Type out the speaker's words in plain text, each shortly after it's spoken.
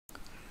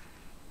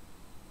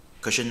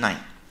Question 9.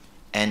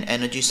 An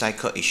energy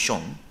cycle is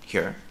shown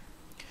here.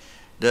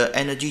 The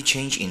energy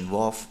change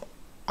involved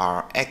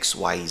are x,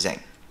 y, z.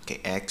 Okay,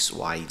 x,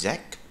 y, z.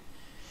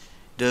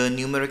 The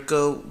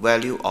numerical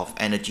value of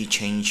energy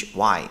change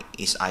y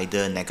is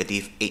either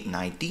negative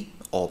 890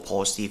 or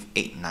positive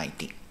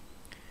 890.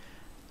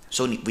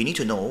 So we need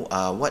to know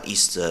what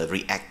is the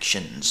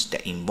reactions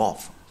that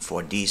involve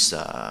for this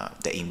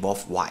that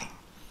involve y.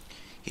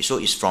 Okay, so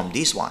it's from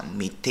this one,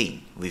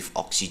 methane with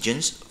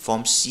oxygens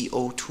form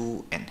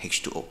CO2 and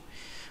H2O.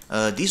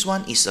 This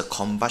one is a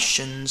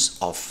combustion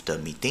of the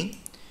methane.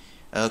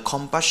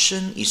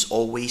 Combustion is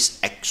always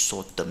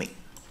exothermic.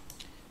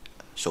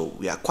 So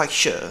we are quite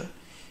sure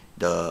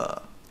the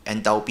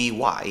enthalpy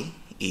Y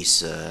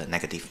is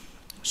negative.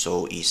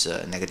 So it's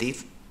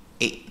negative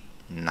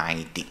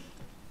 890.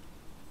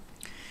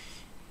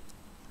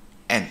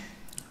 And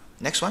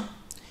next one,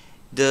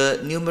 the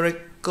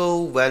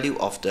numerical value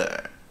of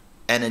the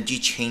energy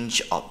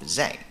change of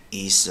Z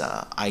is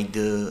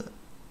either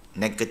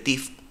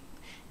negative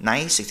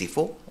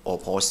 964 or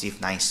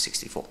positive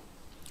 964.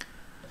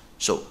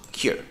 So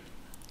here,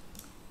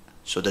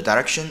 so the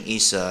direction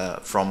is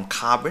from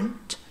carbon,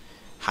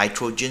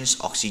 hydrogens,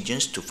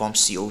 oxygens to form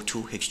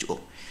CO2, H2O.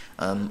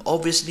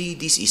 Obviously,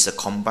 this is a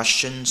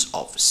combustion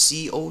of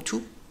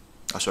CO2.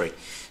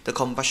 The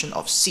combustion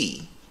of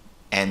C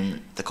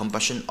and the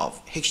combustion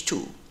of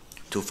H2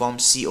 to form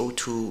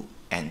CO2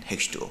 and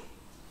H2O.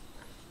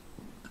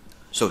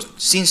 So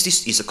since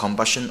this is a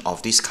combustion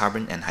of this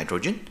carbon and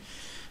hydrogen,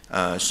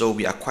 so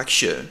we are quite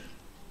sure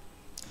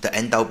the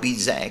enthalpy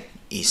Z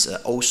is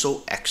also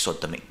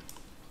exothermic.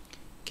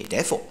 Okay,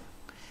 therefore,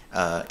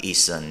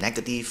 is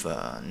negative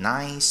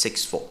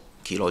 964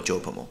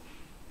 kilojoule per mole.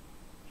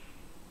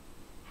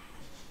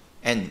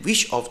 And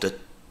which of the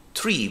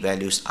three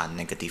values are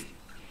negative?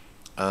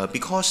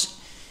 Because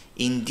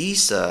in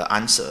this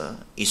answer,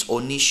 it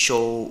only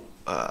show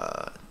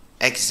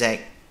xz,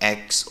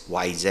 x,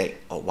 yz,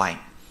 or y.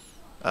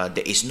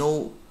 There is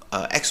no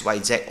x, y,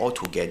 z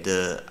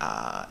altogether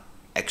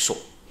exo,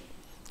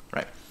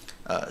 right?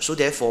 So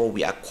therefore,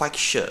 we are quite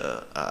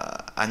sure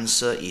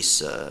answer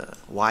is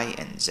y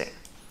and z.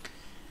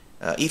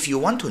 If you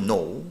want to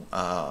know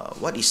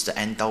what is the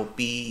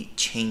enthalpy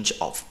change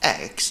of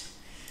x,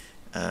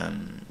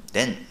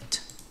 then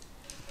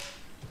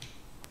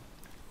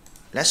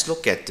let's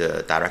look at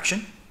the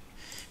direction.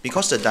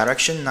 Because the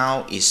direction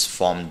now is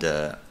from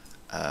the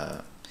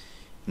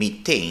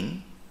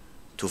methane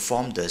to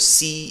form the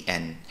C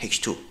and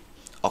H2.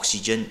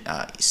 Oxygen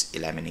is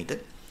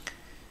eliminated.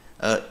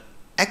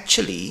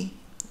 Actually,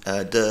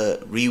 the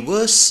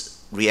reverse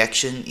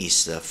reaction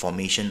is the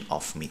formation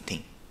of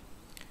methane.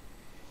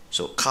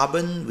 So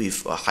carbon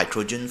with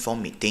hydrogen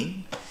form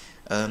methane.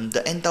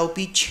 The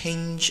enthalpy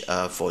change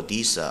for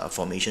these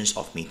formations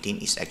of methane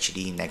is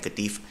actually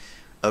negative,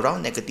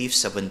 around negative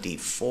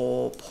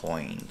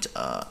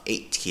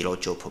 74.8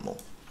 kilojoule per mole.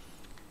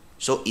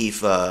 So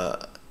if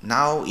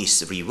now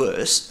is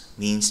reverse,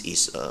 means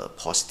is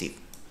positive.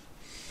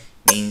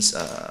 Means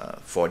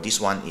for this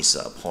one is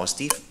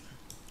positive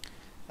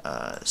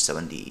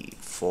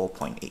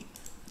 74.8.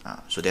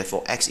 So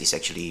therefore x is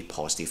actually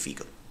positive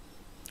figure.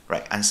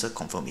 Right, answer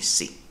confirm is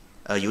C.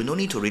 You no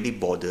need to really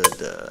bother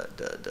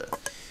the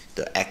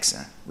x,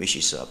 which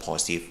is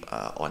positive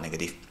or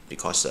negative,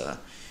 because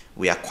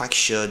we are quite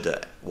sure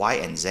the y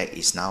and z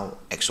is now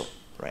exo.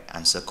 Right,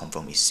 answer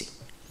confirm is C.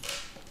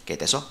 Okay,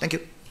 that's all. Thank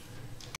you.